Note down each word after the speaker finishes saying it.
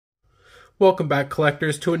Welcome back,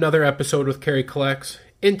 collectors, to another episode with Kerry Collects.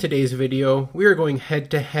 In today's video, we are going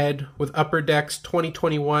head-to-head with Upper Deck's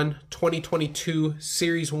 2021-2022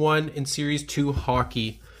 Series 1 and Series 2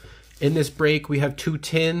 hockey. In this break, we have two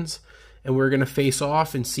tins, and we're going to face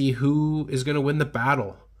off and see who is going to win the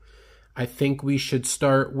battle. I think we should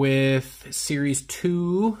start with Series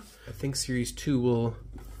 2. I think Series 2 will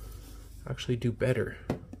actually do better.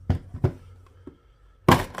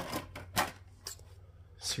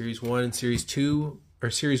 Series 1 and Series 2, or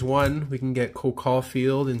Series 1, we can get Cole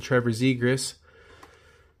Caulfield and Trevor Zegras.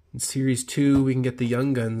 In Series 2, we can get the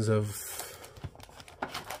young guns of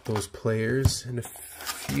those players and a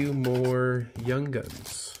few more young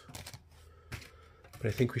guns. But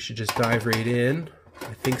I think we should just dive right in.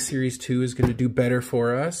 I think Series 2 is going to do better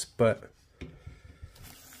for us, but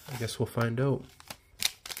I guess we'll find out.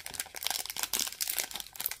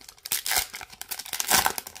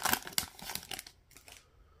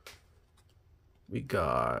 We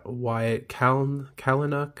got Wyatt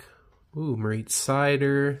Kalynuk, Marit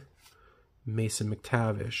Seider, Mason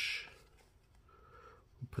McTavish.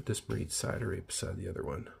 We'll put this Marit Seider right beside the other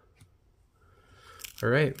one. All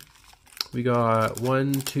right. We got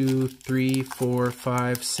 1, 2, 3, 4,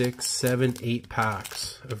 5, 6, 7, 8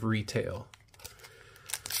 packs of retail.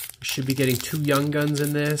 We should be getting 2 young guns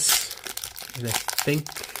in this, and I think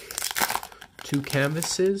 2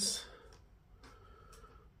 canvases.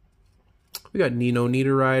 We got Nino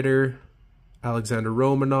Niederreiter, Alexander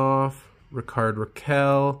Romanov, Ricard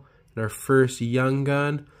Raquel, and our first young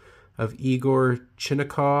gun of Igor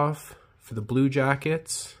Chinnikov for the Blue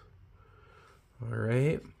Jackets. All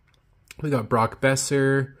right. We got Brock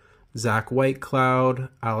Besser, Zach Whitecloud,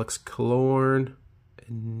 Alex Killorn,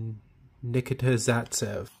 and Nikita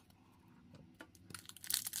Zaitsev.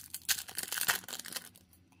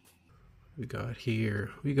 We got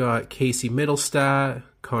Casey Middlestat,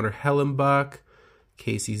 Connor Hellenbuck,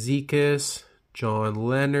 Casey Zekas, John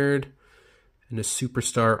Leonard, and a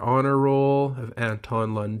superstar honor roll of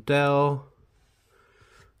Anton Lundell.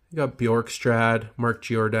 We got Bjorkstrad, Mark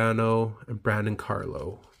Giordano, and Brandon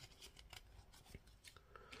Carlo.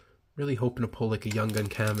 Really hoping to pull like a young gun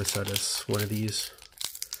canvas out of one of these.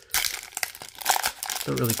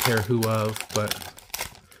 Don't really care who of, but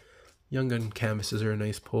young gun canvases are a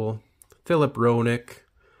nice pull. Philip Roenick,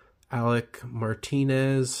 Alec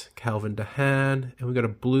Martinez, Calvin DeHaan, and we got a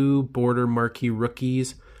blue border marquee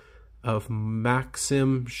rookies of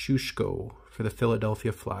Maxim Shushko for the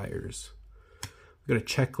Philadelphia Flyers. We got a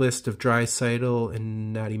checklist of Draisaitl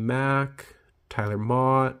and Natty Mack, Tyler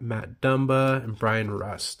Mott, Matt Dumba, and Brian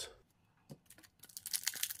Rust.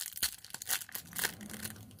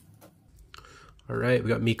 All right, we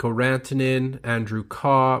got Mikko Rantanen, Andrew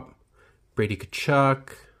Kopp, Brady Tkachuk,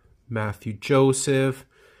 Matthew Joseph,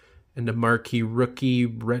 and a marquee rookie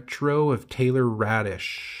retro of Taylor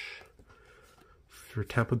Radish for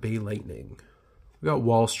Tampa Bay Lightning. We got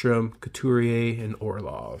Wahlstrom, Couturier, and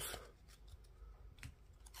Orlov.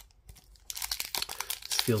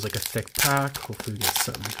 This feels like a thick pack. Hopefully we get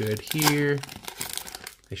something good here.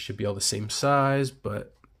 They should be all the same size,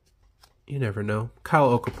 but you never know.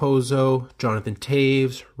 Kyle Okposo, Jonathan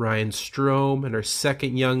Taves, Ryan Strome, and our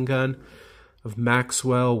second young gun of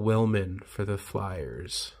Maxwell Willman for the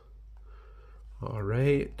Flyers. All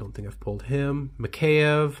right, don't think I've pulled him.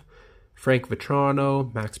 Mikheyev, Frank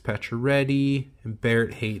Vetrano, Max Pacioretty, and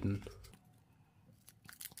Barrett Hayton.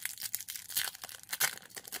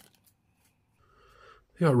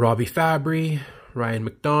 We got Robbie Fabry, Ryan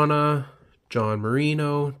McDonough, John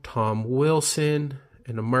Marino, Tom Wilson,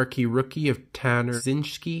 and a marquee rookie of Tanner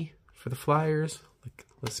Zinski for the Flyers, like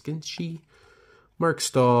Leskinski, Mark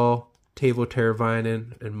Stahl, Teuvo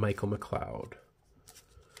Teravainen, and Michael McLeod.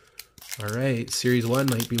 All right, Series 1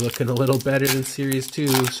 might be looking a little better than Series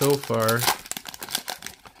 2 so far.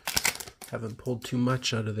 Haven't pulled too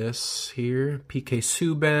much out of this here. PK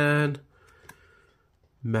Subban,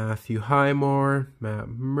 Matthew Highmore, Matt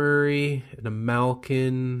Murray, and a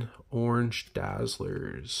Malkin Orange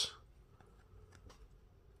Dazzlers.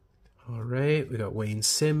 All right, we got Wayne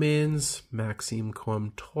Simmons, Maxime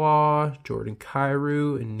Comtois, Jordan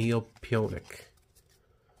Kyrou, and Neil Pionik.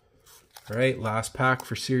 All right, last pack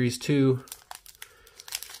for Series 2.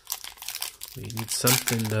 We need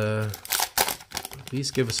something to at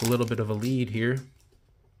least give us a little bit of a lead here.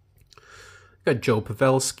 We got Joe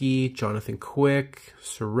Pavelski, Jonathan Quick,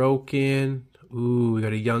 Sorokin. Ooh, we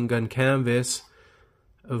got a young gun canvas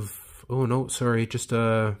of, oh no, sorry, just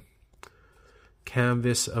a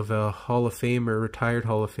canvas of a Hall of Famer, retired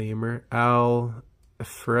Hall of Famer, Al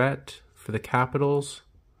Frett for the Capitals.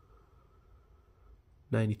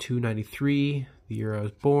 92, 93, the year I was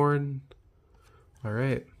born. All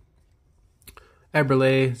right.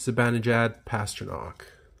 Eberle, Zibanejad, Pasternak.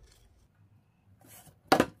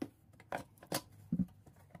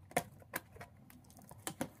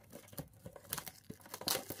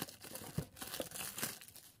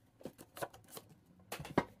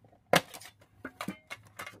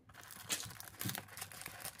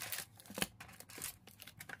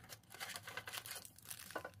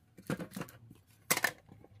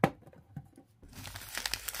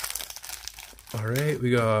 All right,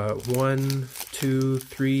 we got 1, 2,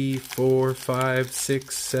 3, 4, 5,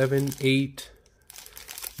 6, 7, 8,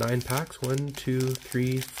 9 packs. 1, 2,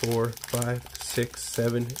 3, 4, 5, 6,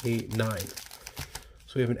 7, 8, 9.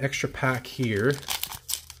 So we have an extra pack here.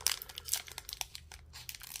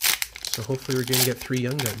 So hopefully we're going to get 3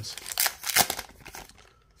 Young Guns.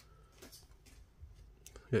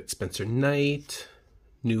 We got Spencer Knight,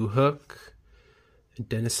 New Hook, and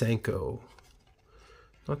Denisenko.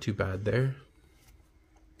 Not too bad there.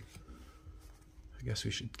 I guess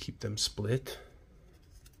we should keep them split.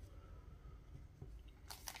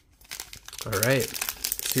 All right,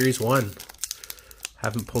 Series 1.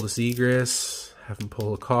 Haven't pulled a Zegras, haven't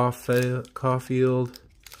pulled a Caulfield.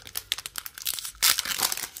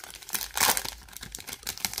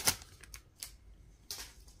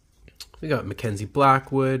 We got Mackenzie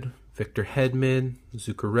Blackwood, Victor Hedman,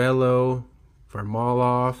 Zuccarello,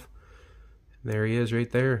 Varlamov. There he is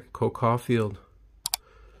right there, Cole Caulfield.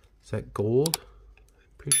 Is that gold?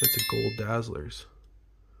 Pretty sure it's a gold Dazzlers.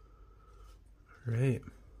 All right.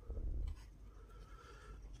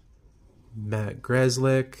 Matt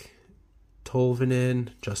Grzelcyk, Tolvanen,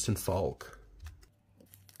 Justin Falk.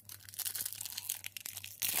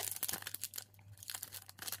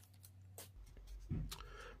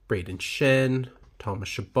 Braden Shen, Thomas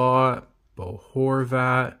Chabot, Bo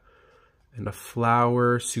Horvat, and a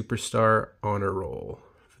Flower Superstar Honor Roll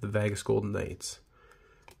for the Vegas Golden Knights.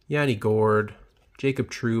 Yanni Gourde,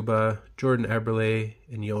 Jacob Trouba, Jordan Eberle,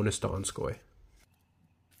 and Jonas Donskoy.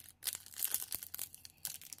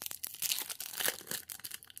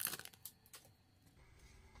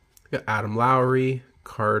 We got Adam Lowry,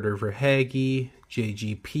 Carter Verhaeghe,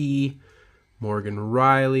 JGP, Morgan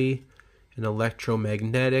Riley, an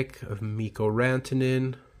Electromagnetic of Mikko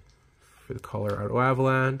Rantanen for the Colorado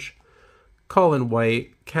Avalanche, Colin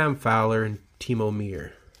White, Cam Fowler, and Timo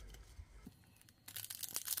Meier.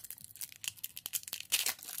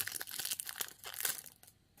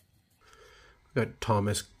 We got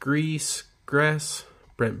Thomas Gress,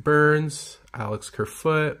 Brent Burns, Alex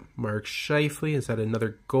Kerfoot, Mark Scheifele. Is that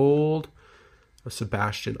another gold?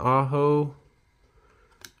 Sebastian Aho.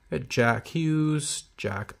 We got Jack Hughes,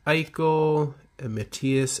 Jack Eichel, and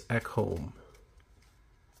Matthias Ekholm.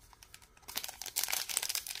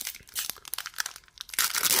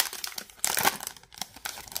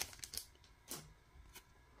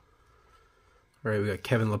 All right, we got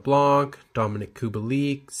Kevin LeBlanc, Dominic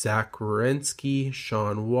Kubalik, Zach Werenski,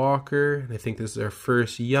 Sean Walker, and I think this is our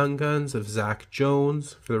first Young Guns of Zach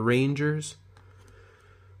Jones for the Rangers.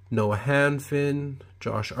 Noah Hanfin,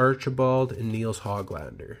 Josh Archibald, and Niels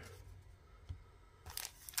Hoglander.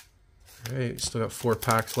 All right, still got 4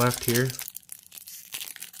 packs left here.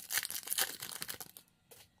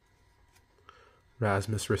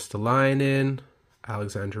 Rasmus Ristolainen,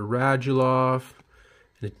 Alexander Radulov,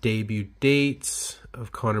 and a debut dates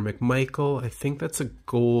of Connor McMichael. I think that's a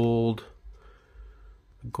gold,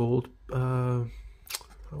 I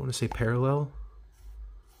want to say parallel.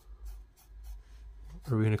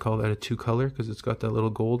 Are we going to call that a 2-color because it's got that little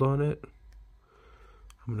gold on it?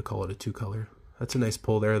 I'm going to call it a 2-color. That's a nice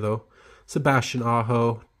pull there, though. Sebastian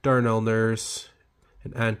Aho, Darnell Nurse,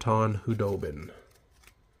 and Anton Hudobin.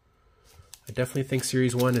 I definitely think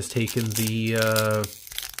Series 1 has taken the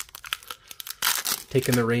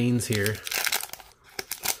reins here,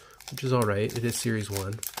 which is all right. It is Series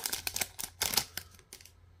 1.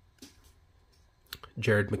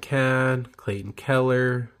 Jared McCann, Clayton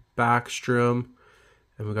Keller, Backstrom,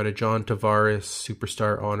 and we got a John Tavares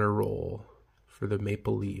Superstar Honor Roll for the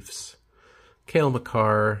Maple Leafs. Cale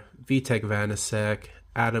Makar, Vitek Vanacek,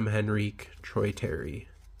 Adam Henrique, Troy Terry.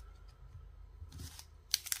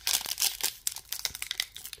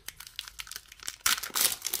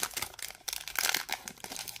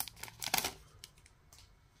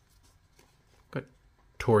 Got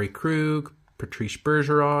Torrey Krug, Patrice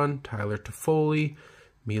Bergeron, Tyler Toffoli,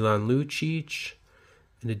 Milan Lucic,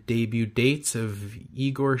 and a debut dates of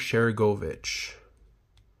Igor Sharangovich.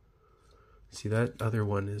 See, that other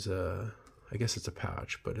one is a, I guess it's a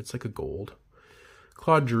patch, but it's like a gold.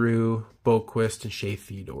 Claude Giroux, Boquist, and Shea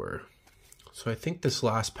Theodore. So I think this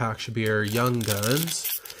last pack should be our Young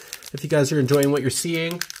Guns. If you guys are enjoying what you're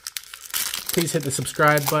seeing, Please hit the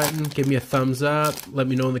subscribe button. Give me a thumbs up. Let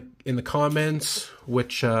me know in the comments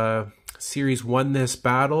which series won this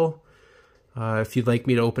battle. If you'd like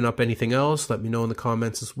me to open up anything else, let me know in the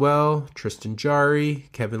comments as well. Tristan Jarry,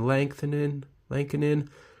 Kevin Lankinen,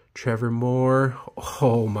 Trevor Moore.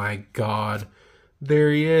 Oh my God.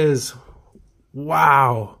 There he is.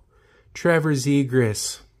 Wow. Trevor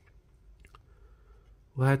Zegras.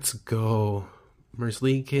 Let's go.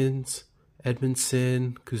 Merzlikins,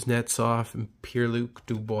 Edmondson, Kuznetsov, and Pierre-Luc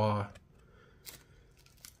Dubois.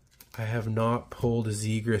 I have not pulled a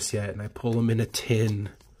Zegras yet, and I pull them in a tin.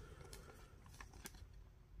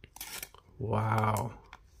 Wow.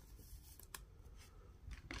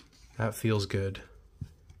 That feels good.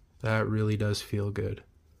 That really does feel good.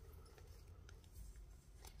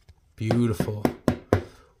 Beautiful.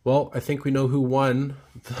 Well, I think we know who won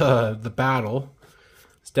the battle.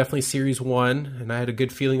 It's definitely Series 1, and I had a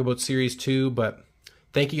good feeling about Series 2, but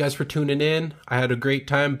thank you guys for tuning in. I had a great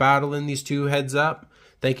time battling these two heads up.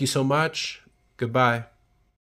 Thank you so much. Goodbye.